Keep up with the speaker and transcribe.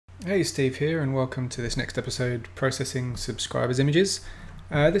Hey, Steve here, and welcome to this next episode, Processing Subscribers' Images.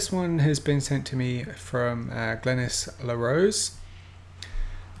 This one has been sent to me from Glennys La Rose,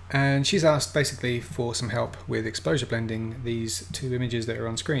 and she's asked basically for some help with exposure blending these two images that are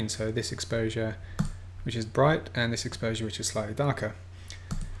on screen. So this exposure, which is bright, and this exposure, which is slightly darker.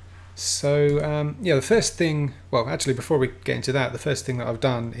 So the first thing, well actually before we get into that, the first thing that I've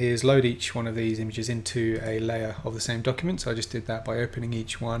done is load each one of these images into a layer of the same document. So I just did that by opening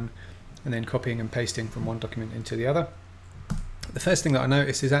each one and then copying and pasting from one document into the other. The first thing that I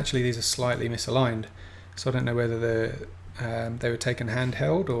noticed is actually these are slightly misaligned. So I don't know whether they were taken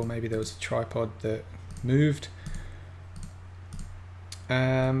handheld or maybe there was a tripod that moved.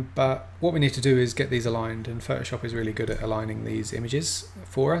 But what we need to do is get these aligned, and Photoshop is really good at aligning these images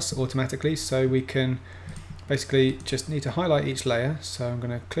for us automatically. So we can basically just need to highlight each layer. So I'm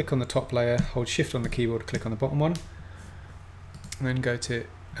going to click on the top layer, hold shift on the keyboard, click on the bottom one, and then go to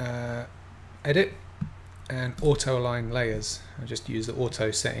edit and auto align layers. I'll just use the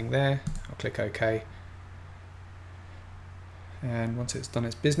auto setting there. I'll click OK, and once it's done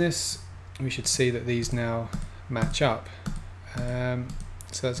its business, we should see that these now match up.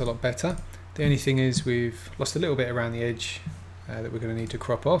 So that's a lot better. The only thing is we've lost a little bit around the edge that we're going to need to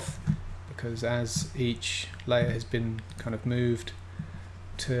crop off, because as each layer has been kind of moved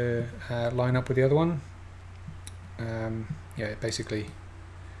to line up with the other one, it basically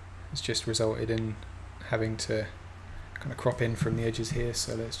it's just resulted in having to kind of crop in from the edges here.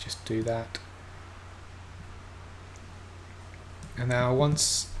 So let's just do that. And now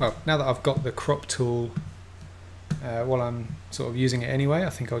now that I've got the crop tool, while I'm sort of using it anyway, I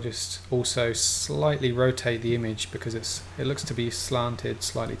think I'll just also slightly rotate the image because it looks to be slanted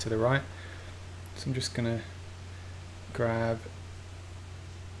slightly to the right. So I'm just going to grab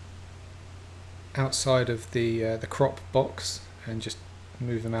outside of the crop box and just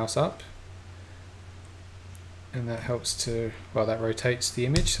move the mouse up, and that helps to, well, that rotates the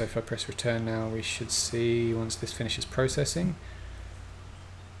image. So if I press return now, we should see, once this finishes processing,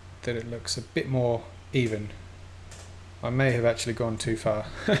 that it looks a bit more even. I may have actually gone too far.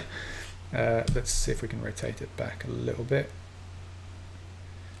 Let's see if we can rotate it back a little bit.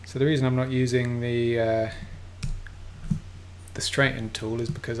 So the reason I'm not using the straighten tool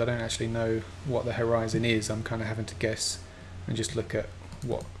is because I don't actually know what the horizon is. I'm kind of having to guess and just look at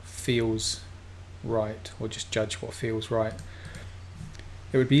what feels right, or just judge what feels right.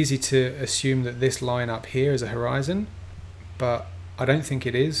 It would be easy to assume that this line up here is a horizon, but I don't think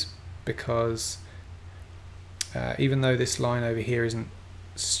it is, because even though this line over here isn't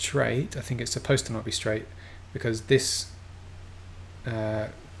straight, I think it's supposed to not be straight, because this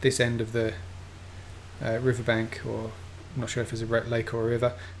end of the riverbank, or I'm not sure if it's a lake or a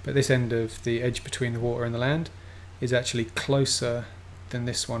river, but this end of the edge between the water and the land is actually closer than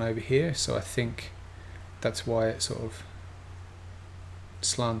this one over here. So I think that's why it sort of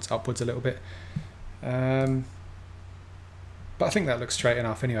slants upwards a little bit. But I think that looks straight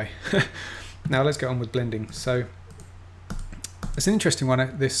enough anyway. Now let's get on with blending. So it's an interesting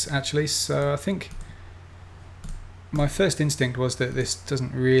one, this actually. So I think my first instinct was that this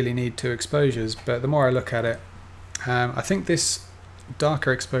doesn't really need two exposures, but the more I look at it, I think this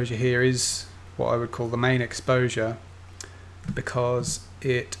darker exposure here is what I would call the main exposure, because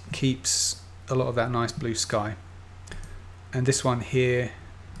it keeps a lot of that nice blue sky. And this one here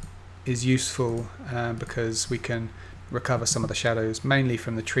is useful because we can recover some of the shadows, mainly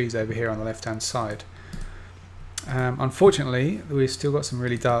from the trees over here on the left hand side. Unfortunately, we've still got some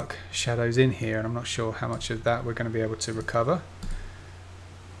really dark shadows in here, and I'm not sure how much of that we're going to be able to recover.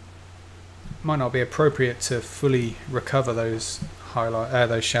 Might not be appropriate to fully recover those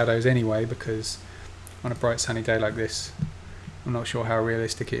shadows anyway, because on a bright sunny day like this, I'm not sure how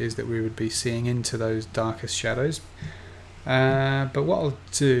realistic it is that we would be seeing into those darkest shadows. But what I'll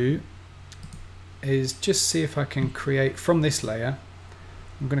do is just see if I can create from this layer.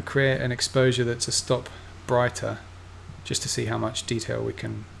 I'm going to create an exposure that's a stop brighter, just to see how much detail we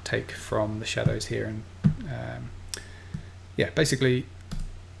can take from the shadows here. And basically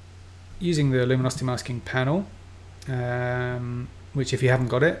using the luminosity masking panel, which if you haven't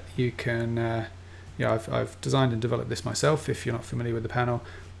got it, you can I've designed and developed this myself. If you're not familiar with the panel,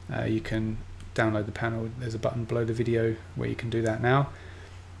 you can download the panel. There's a button below the video where you can do that now.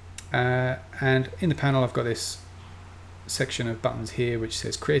 And in the panel I've got this section of buttons here which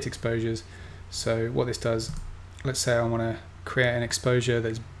says create exposures. So what this does, let's say I want to create an exposure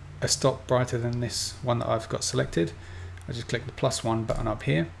that's a stop brighter than this one that I've got selected. I just click the +1 button up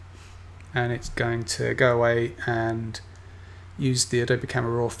here, and it's going to go away and use the Adobe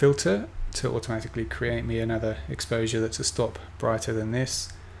Camera Raw filter to automatically create me another exposure that's a stop brighter than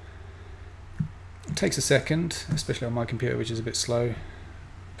this. It takes a second, especially on my computer, which is a bit slow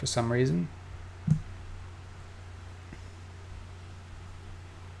for some reason.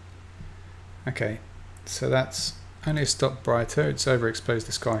 Okay, so that's only a stop brighter. It's overexposed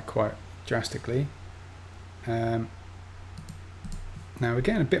the sky quite drastically. Now we're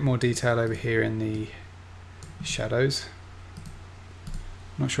getting a bit more detail over here in the shadows.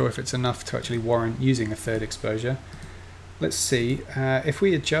 Not sure if it's enough to actually warrant using a third exposure. Let's see, if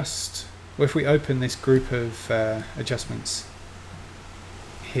we adjust, or if we open this group of adjustments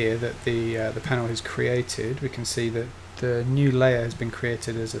here that the panel has created, we can see that the new layer has been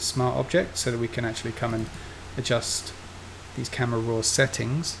created as a smart object, so that we can actually come and adjust these camera raw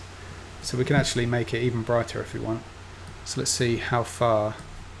settings, so we can actually make it even brighter if we want. So let's see how far,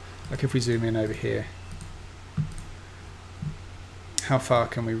 like if we zoom in over here, how far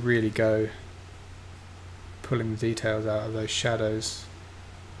can we really go pulling the details out of those shadows.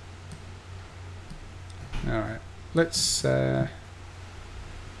 Alright, let's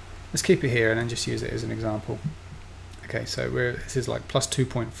keep it here and then just use it as an example. Okay, so this is like plus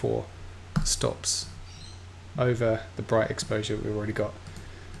 2.4 stops over the bright exposure we've already got.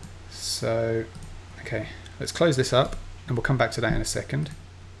 So, okay, let's close this up and we'll come back to that in a second.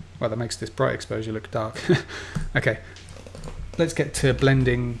 Well, that makes this bright exposure look dark. Okay, let's get to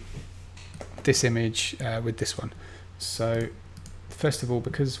blending this image with this one. So, first of all,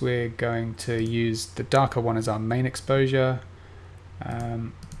 because we're going to use the darker one as our main exposure,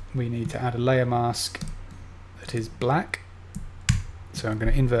 we need to add a layer mask that is black. So I'm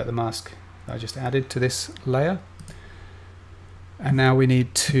going to invert the mask that I just added to this layer. And now we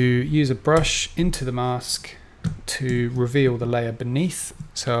need to use a brush into the mask to reveal the layer beneath.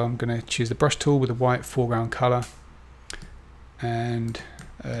 So I'm going to choose the brush tool with a white foreground color and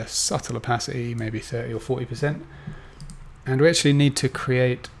a subtle opacity, maybe 30 or 40%. And we actually need to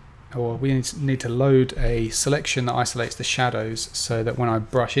create, or we need to load a selection that isolates the shadows, so that when I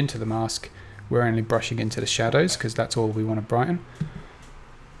brush into the mask, we're only brushing into the shadows, because that's all we want to brighten.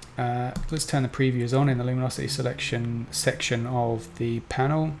 Let's turn the previews on in the luminosity selection section of the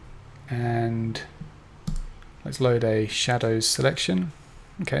panel, and let's load a shadows selection.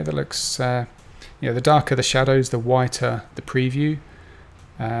 Okay, that looks, the darker the shadows, the whiter the preview.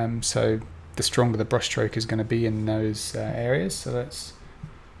 So the stronger the brush stroke is going to be in those areas. So let's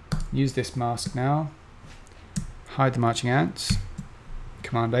use this mask now, hide the marching ants,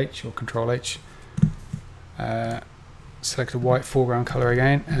 Command H or Control H, select a white foreground color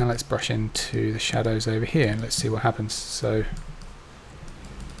again, and let's brush into the shadows over here and let's see what happens. So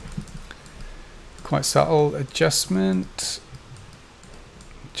quite subtle adjustment,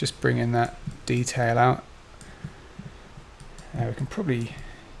 just bringing that detail out. We can probably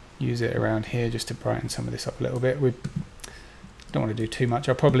use it around here just to brighten some of this up a little bit. We don't want to do too much.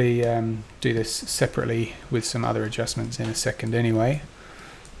 I'll probably do this separately with some other adjustments in a second anyway.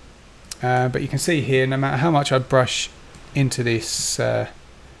 But you can see here, no matter how much I brush into this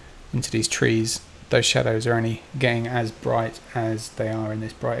into these trees, those shadows are only getting as bright as they are in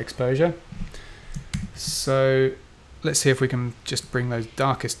this bright exposure. So let's see if we can just bring those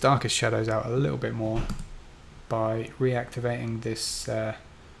darkest shadows out a little bit more by reactivating this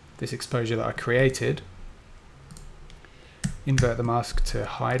this exposure that I created. Invert the mask to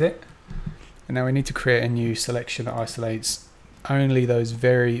hide it, and now we need to create a new selection that isolates only those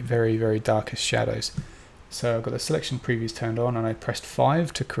very darkest shadows. So I've got the selection previews turned on and I pressed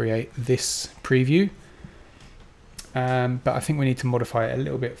 5 to create this preview, but I think we need to modify it a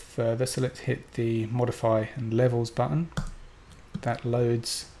little bit further. So let's hit the modify and levels button. That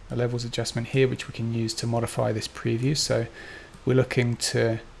loads a levels adjustment here which we can use to modify this preview. So we're looking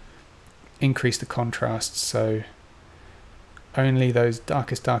to increase the contrast, so only those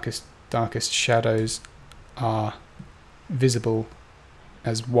darkest shadows are visible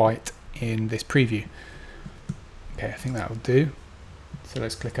as white in this preview. Okay, I think that will do. So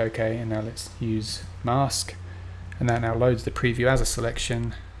let's click OK, and now let's use mask, and that now loads the preview as a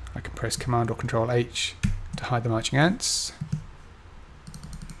selection. I can press Command or Control H to hide the marching ants.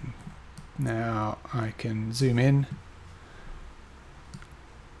 Now I can zoom in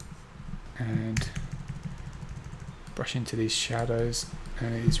and brush into these shadows,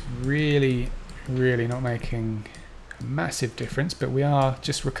 and it is really not making a massive difference, but we are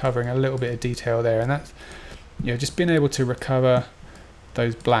just recovering a little bit of detail there, and that's, just being able to recover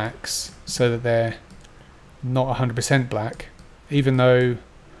those blacks so that they're not 100% black, even though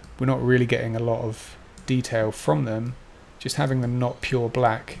we're not really getting a lot of detail from them. Just having them not pure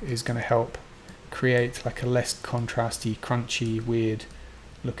black is going to help create like a less contrasty, crunchy, weird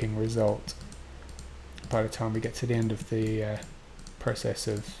looking result by the time we get to the end of the process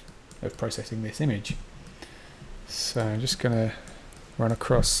of of processing this image. So I'm just going to run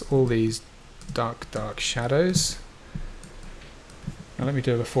across all these dark shadows. Now let me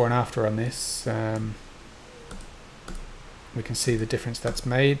do a before and after on this. We can see the difference that's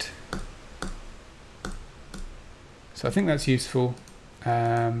made. So I think that's useful.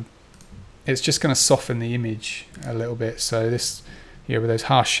 It's just going to soften the image a little bit. So this here with those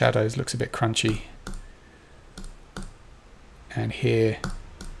harsh shadows looks a bit crunchy. And here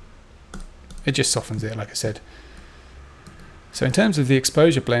it just softens it, like I said. So in terms of the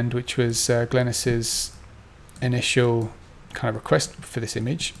exposure blend, which was Glennys's initial kind of request for this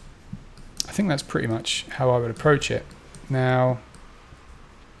image, I think that's pretty much how I would approach it. Now,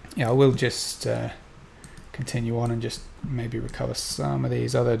 yeah, I will just continue on and just maybe recover some of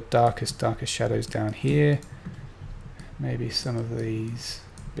these other darkest shadows down here. Maybe some of these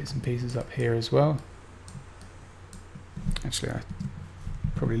bits and pieces up here as well. Actually, I'm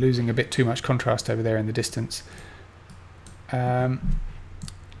probably losing a bit too much contrast over there in the distance. Now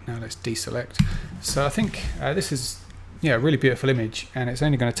let's deselect. So I think this is a really beautiful image, and it's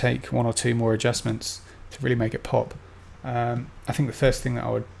only going to take one or two more adjustments to really make it pop. I think the first thing that I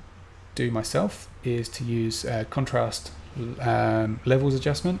would do myself is to use contrast levels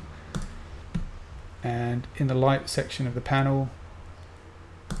adjustment, and in the light section of the panel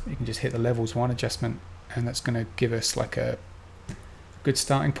you can just hit the levels 1 adjustment, and that's going to give us like a good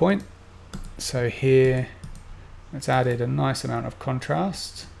starting point. So here it's added a nice amount of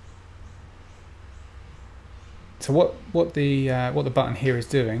contrast. So what the button here is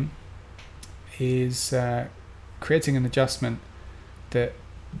doing is creating an adjustment that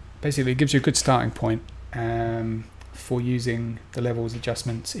basically gives you a good starting point for using the levels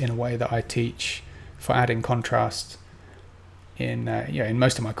adjustments in a way that I teach for adding contrast. In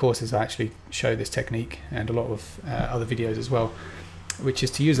most of my courses I actually show this technique, and a lot of other videos as well, which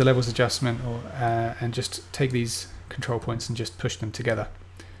is to use the levels adjustment and just take these control points and just push them together.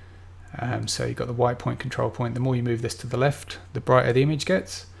 So you've got the white point control point. The more you move this to the left, the brighter the image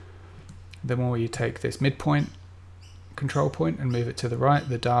gets. The more you take this midpoint control point and move it to the right,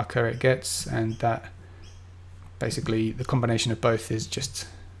 the darker it gets, and that basically the combination of both is just,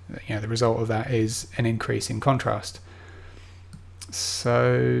 the result of that is an increase in contrast.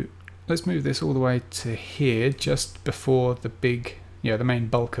 So let's move this all the way to here, just before the big, the main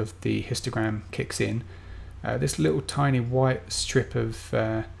bulk of the histogram kicks in. This little tiny white strip of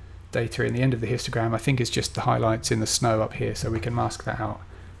data in the end of the histogram, I think, is just the highlights in the snow up here, so we can mask that out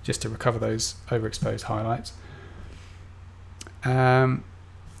just to recover those overexposed highlights. And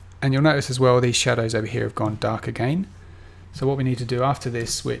you'll notice as well these shadows over here have gone dark again. So what we need to do after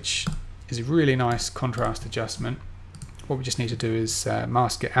this, which is a really nice contrast adjustment, what we just need to do is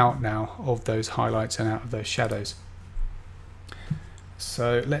mask it out now of those highlights and out of those shadows.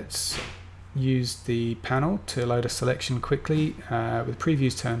 So let's use the panel to load a selection quickly with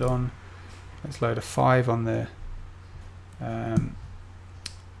previews turned on. Let's load a 5 on the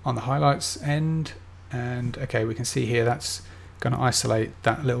highlights end, and okay, we can see here that's going to isolate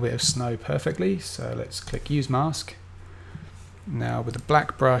that little bit of snow perfectly. So let's click use mask. Now with the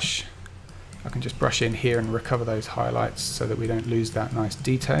black brush I can just brush in here and recover those highlights so that we don't lose that nice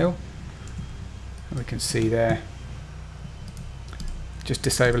detail. And we can see there, just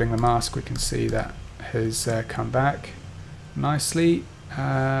disabling the mask, we can see that has come back nicely.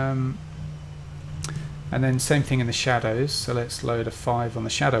 And then same thing in the shadows, so let's load a 5 on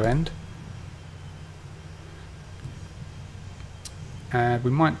the shadow end. And we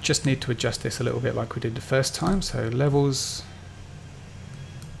might just need to adjust this a little bit like we did the first time. So levels,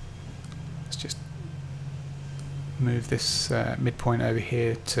 let's just move this midpoint over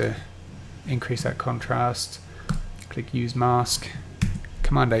here to increase that contrast. Click use mask,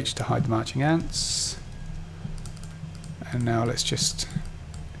 Command H to hide the marching ants. And now let's just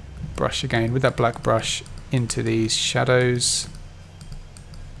brush again with that black brush into these shadows.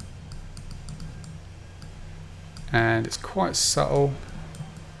 And it's quite subtle.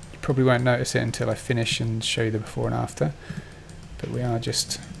 You probably won't notice it until I finish and show you the before and after. But we are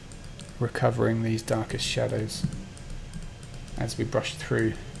just recovering these darkest shadows as we brush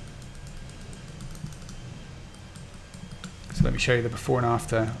through. So let me show you the before and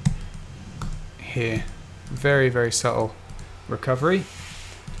after here. Very, very subtle recovery,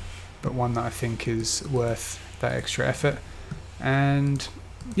 but one that I think is worth that extra effort. And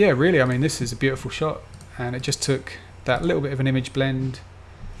yeah, really, I mean, this is a beautiful shot, and it just took that little bit of an image blend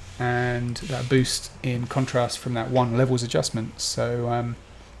and that boost in contrast from that one levels adjustment. So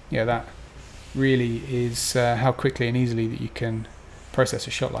yeah, that really is how quickly and easily that you can process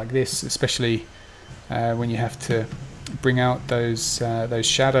a shot like this, especially when you have to bring out those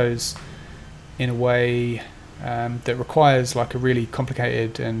shadows in a way that requires like a really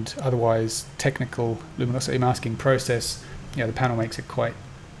complicated and otherwise technical luminosity masking process. The panel makes it quite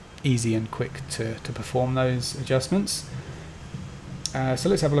easy and quick to perform those adjustments. So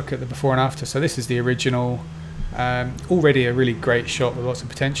let's have a look at the before and after. So this is the original, already a really great shot with lots of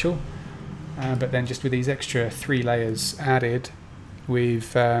potential, but then just with these extra 3 layers added,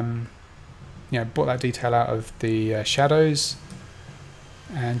 we've brought that detail out of the shadows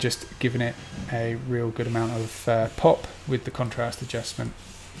and just given it a real good amount of pop with the contrast adjustment.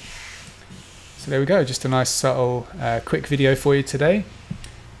 So there we go, just a nice subtle quick video for you today.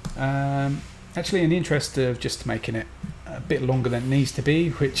 Actually, in the interest of just making it a bit longer than it needs to be,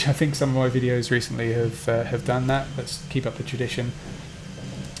 which I think some of my videos recently have done that, let's keep up the tradition.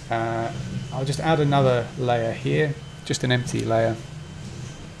 I'll just add another layer here, just an empty layer.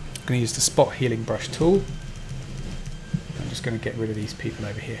 I'm going to use the spot healing brush tool. I'm just going to get rid of these people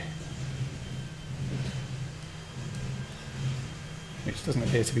over here, which doesn't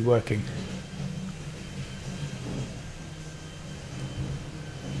appear to be working.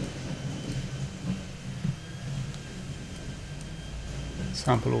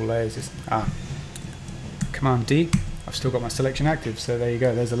 Sample all layers. Command D. I've still got my selection active, so there you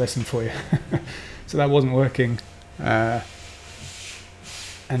go. There's a lesson for you. So that wasn't working, and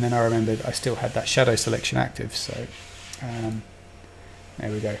then I remembered I still had that shadow selection active. So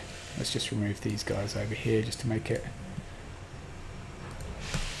there we go. Let's just remove these guys over here just to make it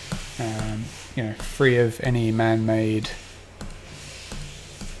free of any man-made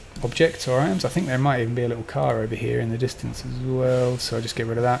objects or items. I think there might even be a little car over here in the distance as well, so I'll just get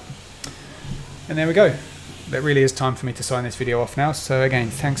rid of that. And there we go. That really is time for me to sign this video off now. So again,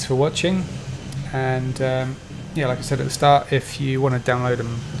 thanks for watching, and like I said at the start, if you want to download and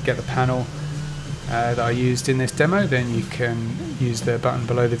get the panel that I used in this demo, then you can use the button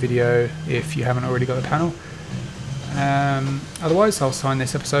below the video if you haven't already got the panel. Otherwise, I'll sign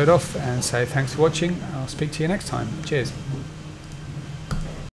this episode off and say thanks for watching. I'll speak to you next time. Cheers.